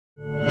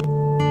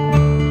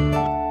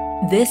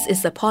This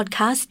is a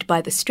podcast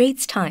by The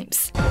Straits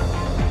Times.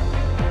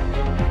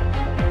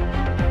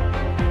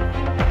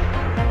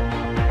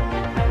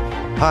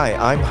 Hi,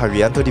 I'm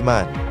Haryanto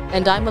Diman.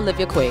 And I'm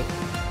Olivia Quay.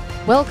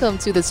 Welcome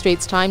to The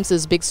Straits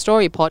Times' Big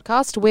Story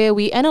podcast, where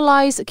we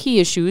analyse key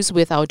issues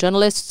with our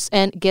journalists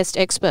and guest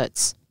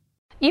experts.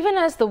 Even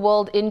as the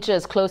world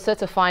inches closer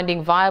to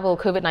finding viable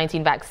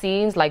COVID-19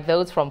 vaccines like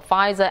those from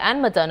Pfizer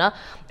and Moderna,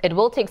 it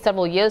will take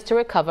several years to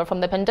recover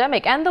from the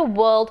pandemic, and the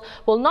world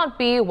will not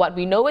be what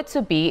we know it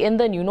to be in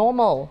the new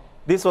normal.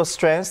 This was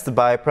stressed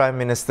by Prime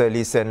Minister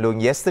Lee Hsien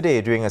Loong yesterday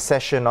during a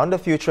session on the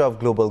future of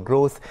global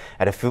growth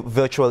at a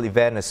virtual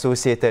event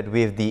associated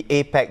with the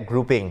APEC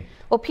grouping.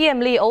 Well, PM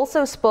Lee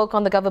also spoke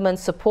on the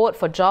government's support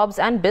for jobs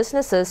and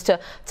businesses to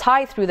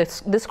tide through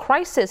this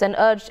crisis and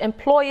urged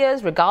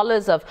employers,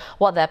 regardless of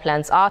what their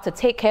plans are, to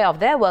take care of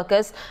their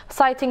workers,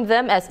 citing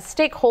them as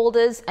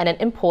stakeholders and an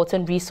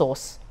important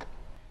resource.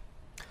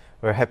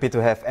 We're happy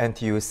to have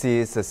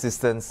NTUC's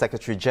Assistant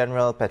Secretary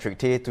General Patrick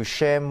Tay to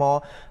share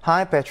more.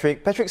 Hi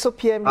Patrick. Patrick, so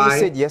PM Lee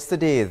said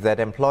yesterday that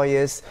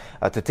employers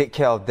to take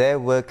care of their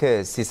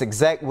workers. His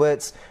exact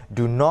words,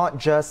 do not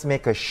just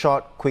make a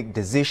short, quick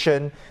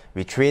decision.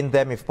 Retrain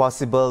them if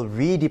possible,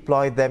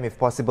 redeploy them if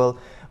possible.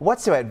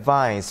 What's your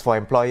advice for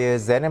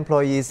employers and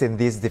employees in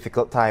this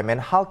difficult time,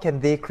 and how can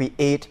they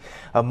create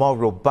a more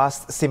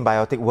robust,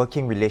 symbiotic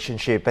working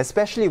relationship,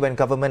 especially when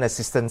government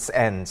assistance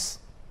ends?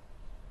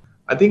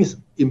 I think it's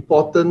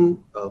important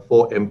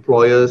for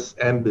employers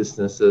and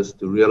businesses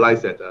to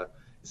realize that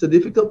it's a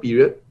difficult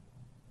period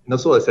and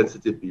also a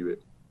sensitive period,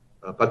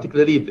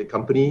 particularly if the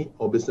company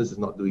or business is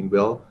not doing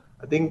well.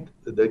 I think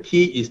the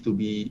key is to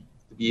be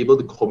able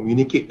to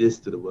communicate this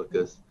to the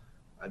workers.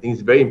 I think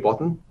it's very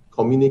important.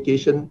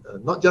 Communication,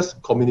 not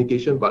just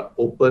communication, but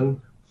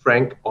open,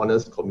 frank,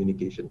 honest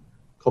communication.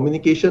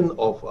 Communication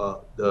of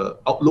the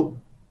outlook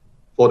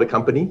for the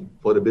company,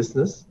 for the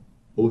business,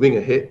 moving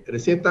ahead. At the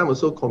same time,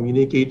 also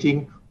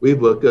communicating with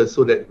workers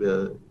so that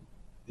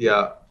they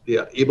are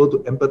able to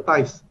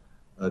empathize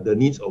the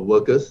needs of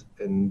workers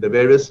and the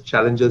various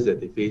challenges that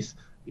they face.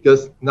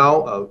 Because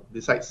now,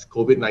 besides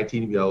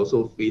COVID-19, we are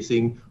also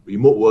facing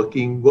remote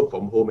working, work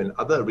from home, and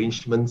other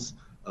arrangements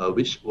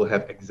which will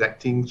have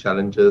exacting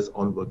challenges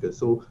on workers.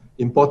 So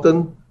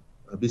important,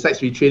 besides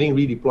retraining,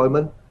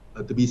 redeployment,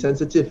 to be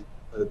sensitive,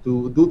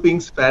 to do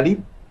things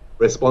fairly,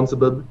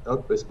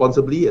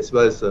 responsibly, as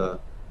well as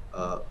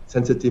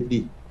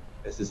sensitively,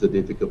 as is a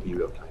difficult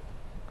period of time.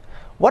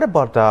 What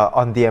about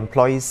on the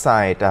employee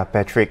side,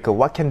 Patrick?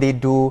 What can they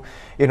do,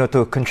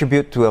 to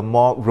contribute to a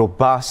more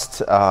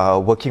robust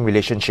working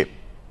relationship?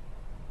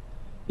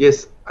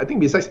 Yes, I think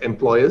besides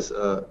employers,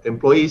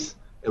 employees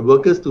and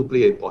workers do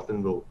play an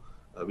important role.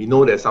 We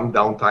know there's some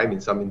downtime in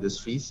some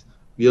industries.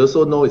 We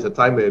also know it's a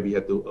time where we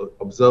have to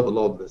observe a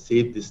lot of the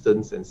safe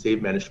distance and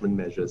safe management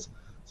measures.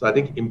 So I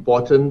think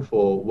important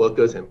for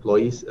workers,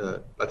 employees,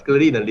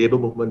 particularly in the labour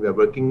movement, we are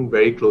working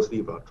very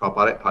closely with our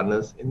tripartite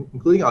partners,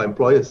 including our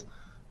employers,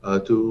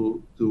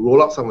 to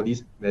roll out some of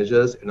these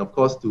measures, and of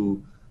course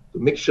to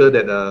make sure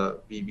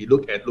that we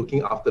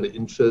looking after the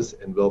interests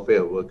and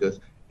welfare of workers.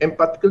 And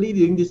particularly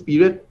during this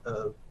period,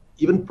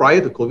 even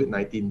prior to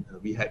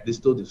COVID-19, we had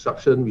digital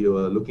disruption. We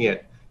were looking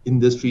at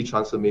industry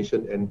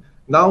transformation, and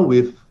now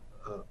with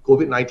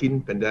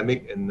COVID-19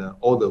 pandemic and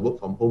all the work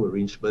from home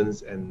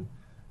arrangements, and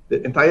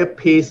the entire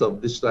pace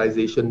of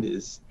digitalization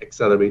is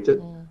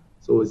accelerated.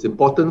 So it's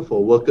important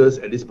for workers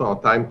at this point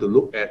of time to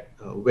look at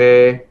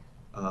where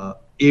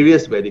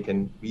areas where they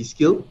can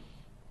reskill,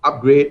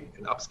 upgrade,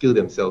 and upskill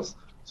themselves,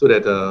 so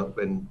that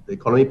when the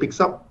economy picks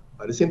up,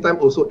 at the same time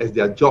also as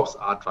their jobs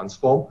are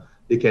transformed,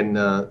 they can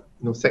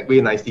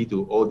segue nicely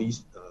to all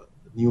these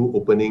new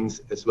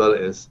openings, as well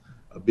as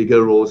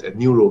bigger roles and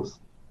new roles.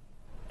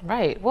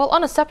 Right. Well,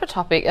 on a separate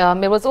topic,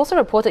 it was also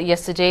reported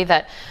yesterday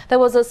that there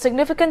was a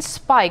significant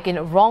spike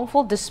in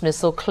wrongful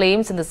dismissal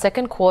claims in the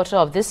second quarter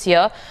of this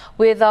year,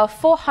 with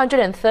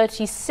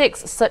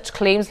 436 such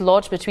claims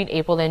lodged between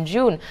April and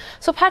June.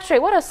 So,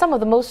 Patrick, what are some of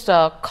the most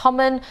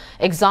common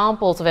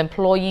examples of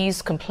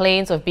employees'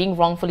 complaints of being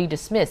wrongfully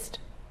dismissed?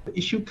 The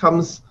issue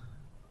comes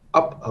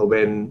up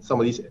when some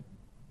of these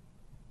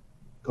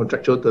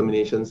contractual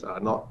terminations are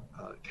not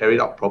carried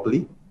out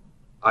properly,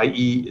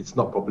 i.e. it's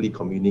not properly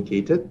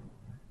communicated.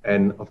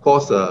 And of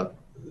course,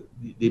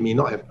 they may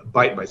not have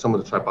abide by some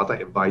of the tripartite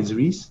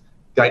advisories,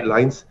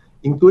 guidelines,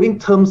 including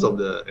terms of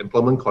the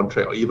employment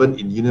contract, or even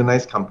in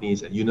unionized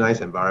companies and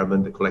unionized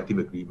environment, the collective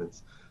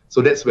agreements.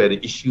 So that's where the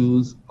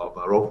issues of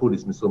wrongful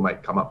dismissal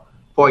might come up.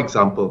 For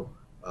example,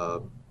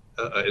 an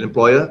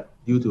employer,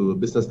 due to a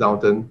business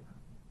downturn,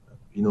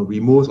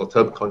 removes or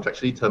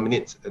contractually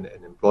terminates an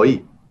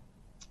employee,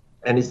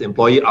 and this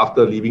employee,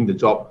 after leaving the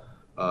job,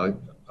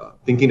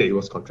 thinking that it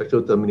was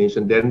contractual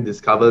termination, then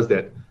discovers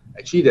that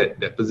actually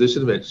that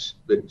position which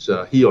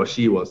he or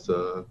she was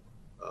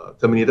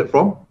terminated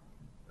from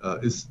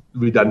is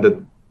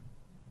redundant,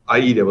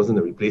 i.e. there wasn't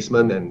a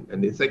replacement,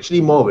 and it's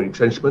actually more of a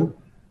retrenchment.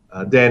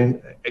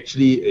 than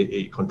actually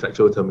a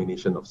contractual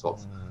termination of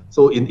sorts.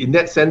 So in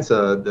that sense,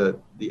 the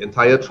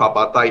entire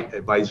tripartite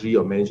advisory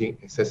on managing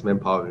excess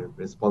manpower and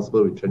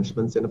responsible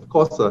retrenchments, and of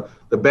course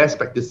the best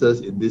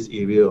practices in this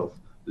area of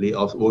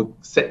layoffs will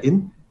set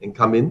in and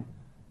come in,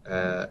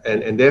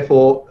 and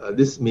therefore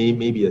this may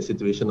be a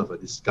situation of a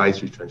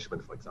disguised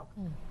retrenchment, for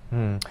example.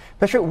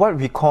 Patrick, what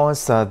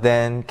recourse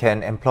then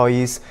can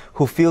employees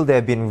who feel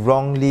they've been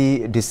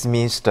wrongly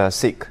dismissed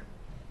seek?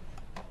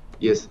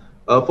 Yes.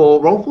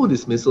 For wrongful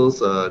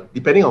dismissals,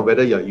 depending on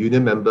whether you're a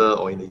union member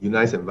or in a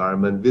unionized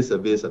environment,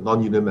 vis-a-vis a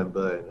non-union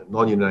member and a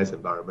non-unionized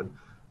environment,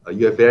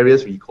 you have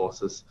various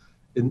recourses.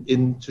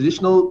 In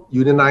traditional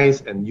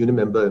unionized and union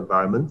member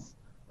environments,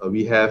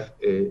 we have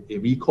a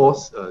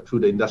recourse through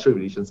the Industrial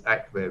Relations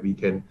Act, where we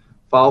can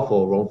file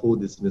for wrongful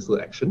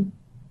dismissal action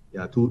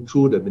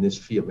through the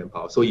Ministry of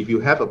Manpower. So if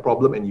you have a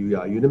problem and you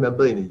are a union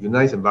member in a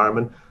unionized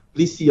environment,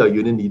 please see your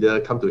union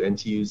leader, come to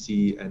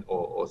NTUC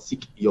or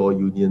seek your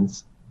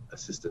union's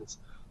assistance.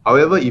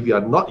 However, if you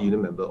are not a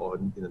union member or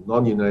in a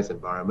non-unionized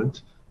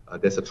environment,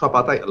 there's a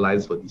tripartite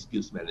alliance for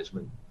disputes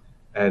management.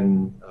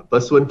 And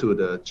pursuant to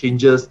the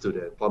changes to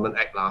the Employment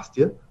Act last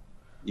year,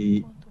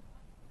 the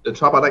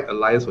tripartite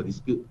alliance for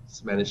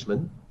disputes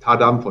management,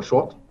 TADAM for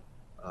short,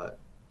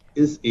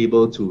 is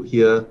able to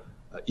hear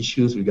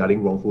issues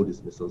regarding wrongful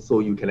dismissal.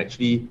 So you can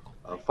actually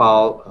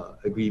file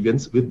a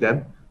grievance with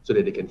them so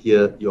that they can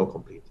hear your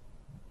complaint.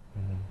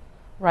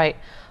 Right.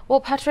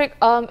 Well, Patrick,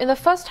 in the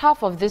first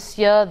half of this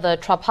year, the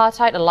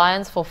Tripartite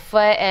Alliance for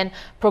Fair and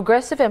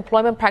Progressive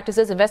Employment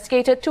Practices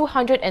investigated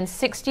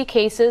 260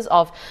 cases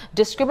of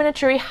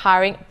discriminatory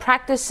hiring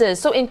practices.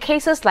 So in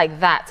cases like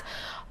that,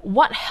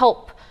 what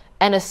help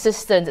and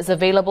assistance is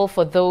available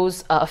for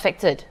those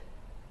affected?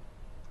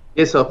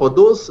 Yes, for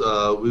those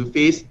who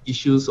face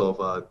issues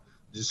of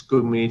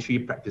discriminatory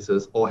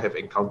practices or have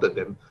encountered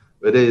them,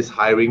 whether it's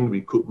hiring,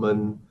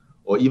 recruitment,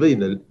 or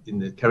even in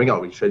the carrying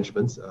out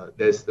retrenchments,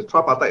 there's the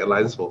Tripartite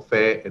Alliance for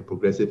Fair and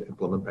Progressive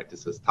Employment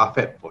Practices,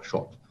 TAFEP for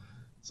short.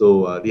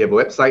 So they have a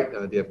website,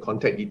 they have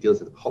contact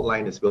details, and a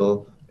hotline as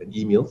well, and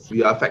emails. If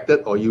you are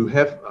affected or you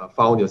have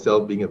found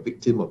yourself being a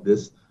victim of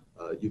this,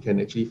 you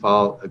can actually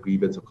file a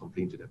grievance or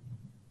complaint to them.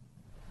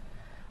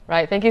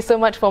 Right, thank you so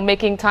much for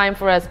making time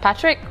for us,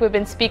 Patrick. We've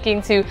been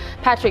speaking to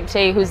Patrick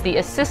Tay, who's the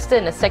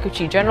Assistant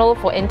Secretary General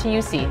for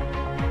NTUC.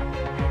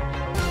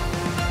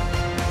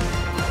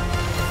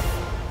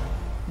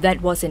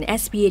 That was an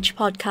SPH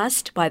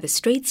podcast by The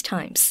Straits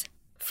Times.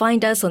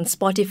 Find us on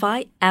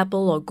Spotify,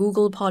 Apple or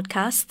Google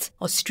Podcasts,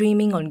 or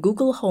streaming on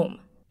Google Home.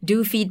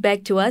 Do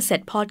feedback to us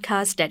at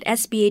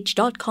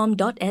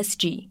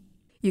podcast@sph.com.sg.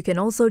 You can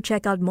also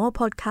check out more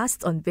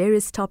podcasts on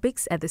various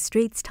topics at The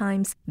Straits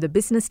Times, The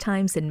Business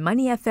Times and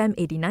Money FM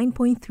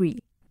 89.3.